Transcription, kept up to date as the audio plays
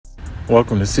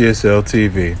Welcome to CSL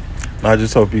TV. I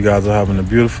just hope you guys are having a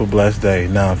beautiful, blessed day.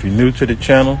 Now, if you're new to the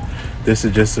channel, this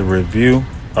is just a review,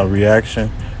 a reaction,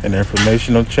 an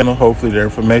informational channel. Hopefully the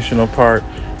informational part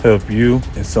help you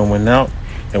and someone out.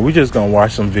 And we're just going to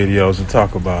watch some videos and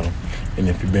talk about them. And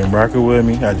if you've been rocking with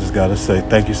me, I just got to say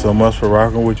thank you so much for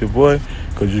rocking with your boy,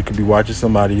 because you could be watching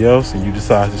somebody else and you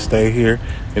decide to stay here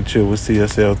and chill with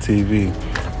CSL TV.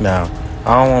 Now,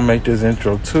 I don't want to make this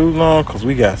intro too long because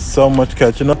we got so much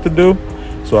catching up to do.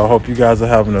 So I hope you guys are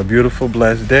having a beautiful,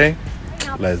 blessed day.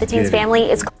 The teen's family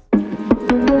is...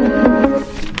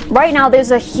 Right now,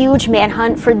 there's a huge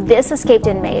manhunt for this escaped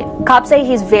inmate. Cops say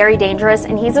he's very dangerous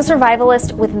and he's a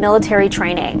survivalist with military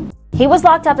training. He was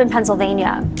locked up in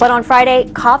Pennsylvania, but on Friday,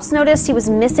 cops noticed he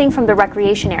was missing from the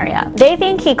recreation area. They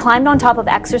think he climbed on top of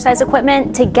exercise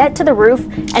equipment to get to the roof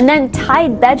and then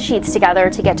tied bed sheets together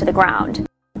to get to the ground.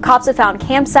 Cops have found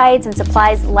campsites and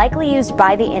supplies likely used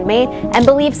by the inmate and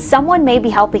believe someone may be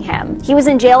helping him. He was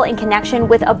in jail in connection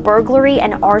with a burglary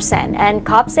and arson, and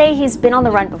cops say he's been on the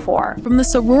run before. From the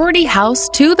sorority house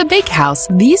to the big house,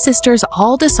 these sisters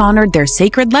all dishonored their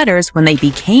sacred letters when they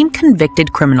became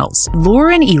convicted criminals.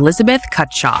 Lauren Elizabeth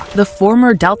Cutshaw, the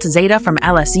former Delta Zeta from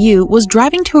LSU, was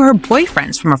driving to her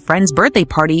boyfriend's from a friend's birthday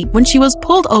party when she was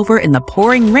pulled over in the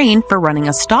pouring rain for running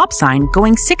a stop sign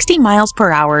going 60 miles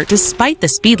per hour despite the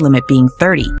speed limit being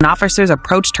 30. When officers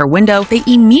approached her window, they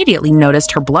immediately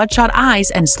noticed her bloodshot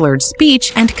eyes and slurred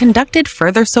speech and conducted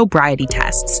further sobriety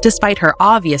tests. Despite her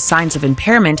obvious signs of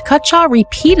impairment, Cutshaw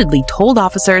repeatedly told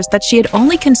officers that she had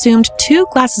only consumed 2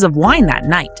 glasses of wine that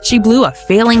night. She blew a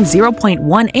failing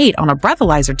 0.18 on a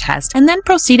breathalyzer test and then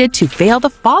proceeded to fail the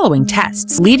following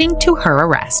tests, leading to her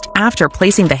arrest. After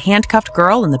placing the handcuffed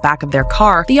girl in the back of their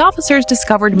car, the officers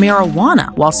discovered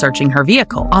marijuana while searching her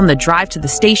vehicle. On the drive to the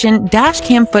station, dash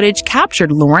cam footage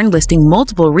captured Lauren listing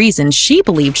multiple reasons she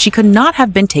believed she could not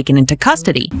have been taken into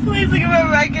custody. Please look at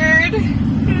my record.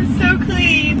 It's so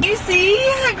clean. You see,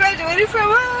 I graduated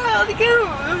from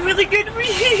a really good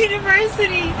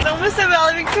university. Almost a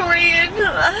valedictorian.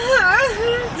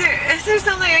 Is there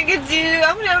something I could do?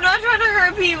 I'm not trying to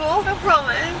hurt people. I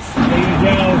promise.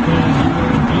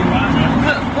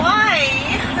 But why?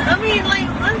 I mean, like,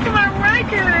 look at my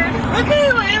record. Look at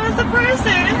who I am as a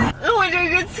person. I went to a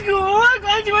good school. I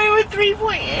graduated with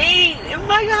 3.8 in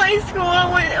my high school.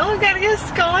 I got to get a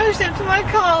scholarship to my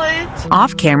college.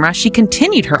 Off camera, she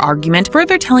continued her argument,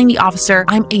 further telling the officer,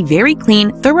 "I'm a very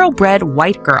clean, thoroughbred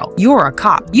white girl. You're a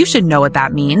cop. You should know what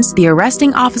that means." The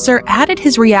arresting officer added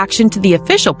his reaction to the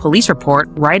official police report,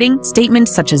 writing,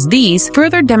 "Statements such as these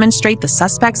further demonstrate the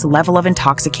suspect's level of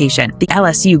intoxication. The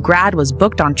LSU grad was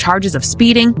booked on charges of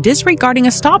speeding, disregarding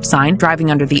a stop sign, driving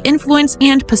under the influence,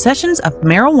 and possessions of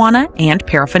marijuana and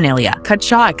paraphernalia."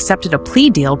 Cutshaw accepted a plea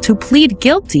deal to plead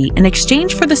guilty in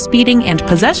exchange for the speeding and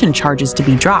possession charges to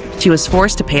be dropped. She was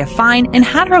forced to pay a fine and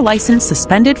had her license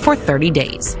suspended for 30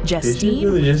 days. Did she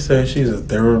really just say she's a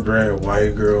thoroughbred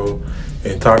white girl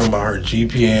and talking about her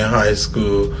GPA in high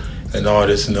school and all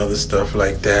this and other stuff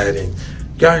like that? And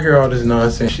y'all hear all this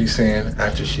nonsense she's saying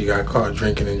after she got caught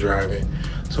drinking and driving.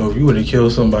 So if you would have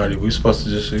killed somebody, we're supposed to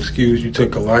just excuse you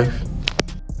took a life?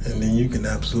 And then you can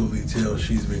absolutely tell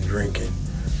she's been drinking.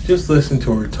 Just listen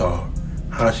to her talk,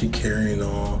 how she carrying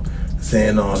on,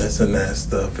 saying all this and that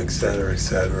stuff, etc.,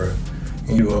 etc.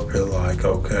 And you up here like,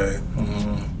 okay,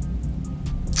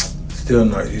 still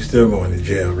not, you're still going to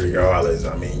jail regardless.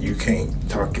 I mean, you can't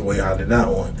talk your way out of that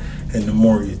one. And the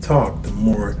more you talk, the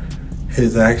more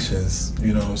his actions,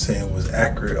 you know what I'm saying, was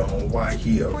accurate on why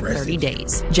he arrested 30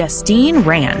 days. Justine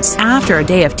Rands. After a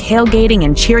day of tailgating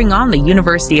and cheering on the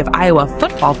University of Iowa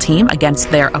football team against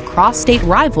their across-state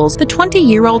rivals, the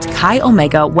 20-year-old Chi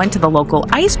Omega went to the local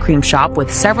ice cream shop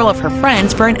with several of her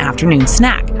friends for an afternoon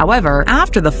snack. However,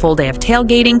 after the full day of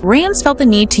tailgating, Rands felt the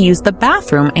need to use the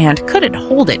bathroom and couldn't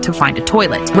hold it to find a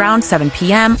toilet. Around 7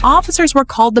 p.m., officers were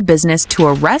called to business to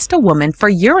arrest a woman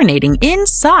for urinating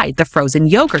inside the frozen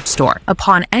yogurt store.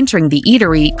 Upon entering the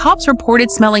eatery, cops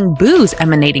reported smelling booze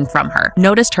emanating from her,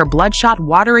 noticed her bloodshot,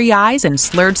 watery eyes and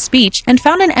slurred speech, and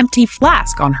found an empty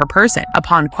flask on her person.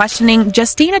 Upon questioning,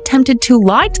 Justine attempted to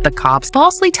lie to the cops,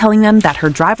 falsely telling them that her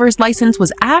driver's license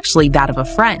was actually that of a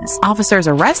friend's. Officers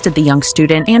arrested the young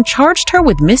student and charged her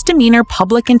with misdemeanor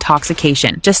public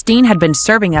intoxication. Justine had been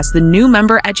serving as the new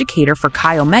member educator for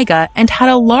Chi Omega and had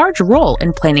a large role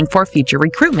in planning for future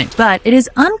recruitment, but it is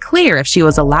unclear if she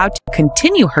was allowed to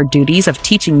continue her duties of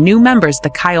teaching new members the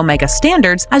Chi Omega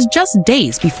standards, as just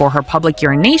days before her public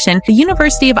urination, the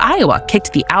University of Iowa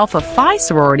kicked the Alpha Phi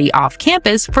sorority off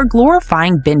campus for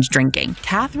glorifying binge drinking.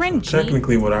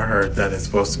 Technically, what I heard, that is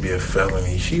supposed to be a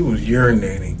felony. She was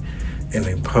urinating in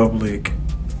a public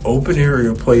open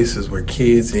area places where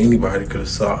kids, anybody could have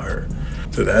saw her.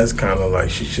 So that's kind of like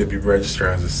she should be registered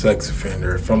as a sex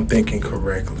offender if I'm thinking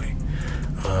correctly.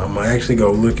 I might actually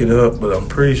go look it up, but I'm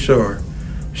pretty sure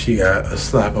she got a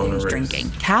slap on the wrist. Drinking.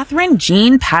 Catherine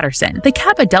Jean Patterson, the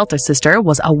Kappa Delta sister,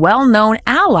 was a well-known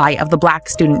ally of the Black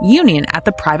Student Union at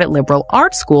the private liberal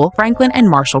arts school, Franklin and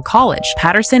Marshall College.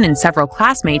 Patterson and several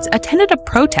classmates attended a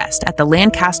protest at the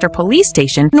Lancaster police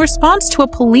station in response to a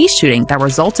police shooting that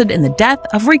resulted in the death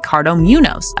of Ricardo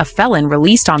Munoz, a felon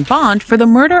released on bond for the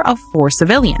murder of 4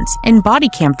 civilians. In body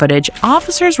cam footage,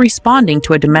 officers responding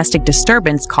to a domestic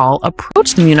disturbance call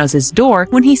approached Munoz's door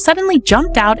when he suddenly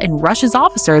jumped out and rushes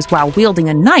officers while wielding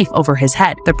a knife over his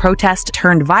head. The protest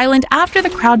turned violent after the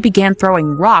crowd began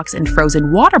throwing rocks and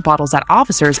frozen water bottles at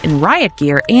officers in riot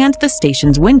gear and the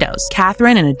station's windows.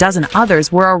 Catherine and a dozen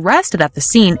others were arrested at the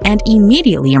scene and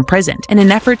immediately imprisoned. In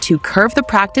an effort to curb the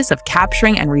practice of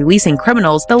capturing and releasing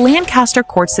criminals, the Lancaster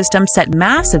court system set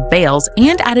massive bails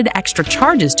and added extra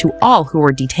charges to all who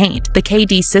were detained. The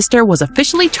KD sister was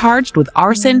officially charged with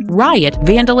arson, riot,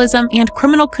 vandalism, and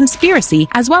criminal conspiracy,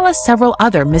 as well as several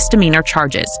other misdemeanor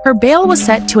charges. Her bail was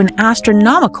set to an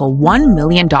astronomical $1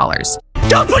 million.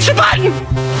 Don't push a button!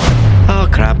 Oh,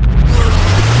 crap.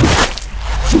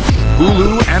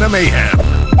 Hulu Anime Mayhem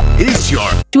is your...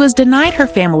 She was denied her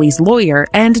family's lawyer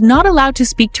and not allowed to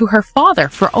speak to her father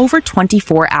for over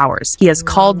 24 hours. He has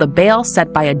called the bail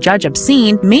set by a judge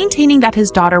obscene, maintaining that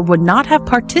his daughter would not have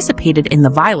participated in the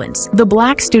violence. The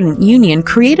Black Student Union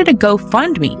created a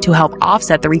GoFundMe to help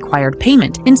offset the required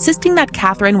payment, insisting that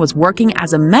Catherine was working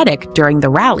as a medic during the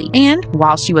rally. And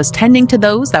while she was tending to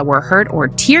those that were hurt or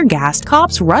tear-gassed,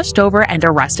 cops rushed over and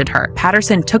arrested her.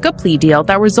 Patterson took a plea deal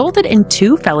that resulted in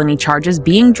 2 felony charges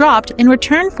being dropped in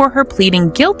return for her pleading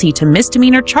guilty to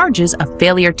misdemeanor charges of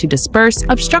failure to disperse,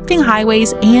 obstructing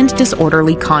highways, and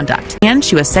disorderly conduct. And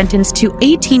she was sentenced to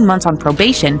 18 months on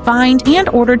probation, fined, and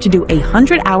ordered to do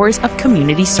 100 hours of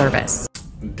community service.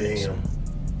 Damn,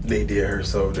 they did her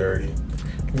so dirty.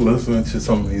 Listening to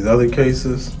some of these other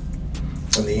cases,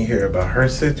 and then you hear about her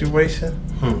situation,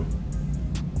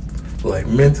 like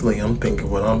mentally I'm thinking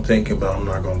what I'm thinking, but I'm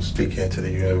not going to speak into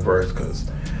the universe because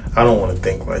I don't want to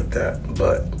think like that,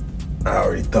 but I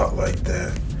already thought like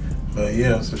that. But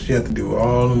yeah, so she had to do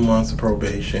all the months of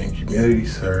probation, community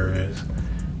service,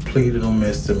 pleaded on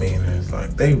misdemeanors.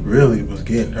 Like, they really was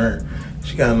getting her.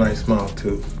 She got a nice smile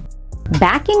too.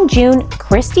 Back in June,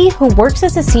 Christy, who works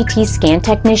as a CT scan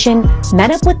technician,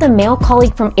 met up with a male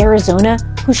colleague from Arizona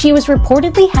who she was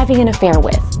reportedly having an affair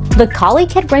with. The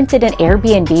colleague had rented an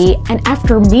Airbnb, and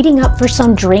after meeting up for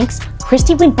some drinks,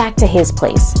 Christy went back to his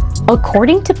place.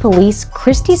 According to police,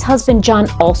 Christy's husband John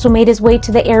also made his way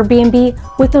to the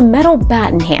Airbnb with a metal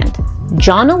bat in hand.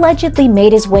 John allegedly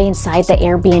made his way inside the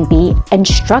Airbnb and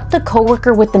struck the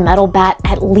coworker with the metal bat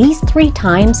at least 3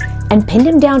 times and pinned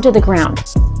him down to the ground.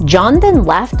 John then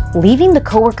left, leaving the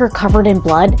coworker covered in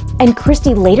blood, and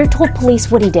Christy later told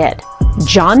police what he did.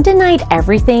 John denied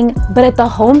everything, but at the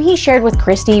home he shared with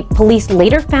Christy, police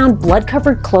later found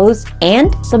blood-covered clothes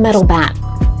and the metal bat.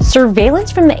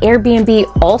 Surveillance from the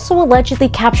Airbnb also allegedly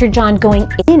captured John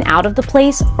going in and out of the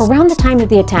place around the time of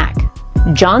the attack.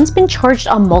 John's been charged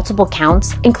on multiple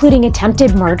counts, including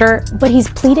attempted murder, but he's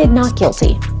pleaded not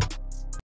guilty.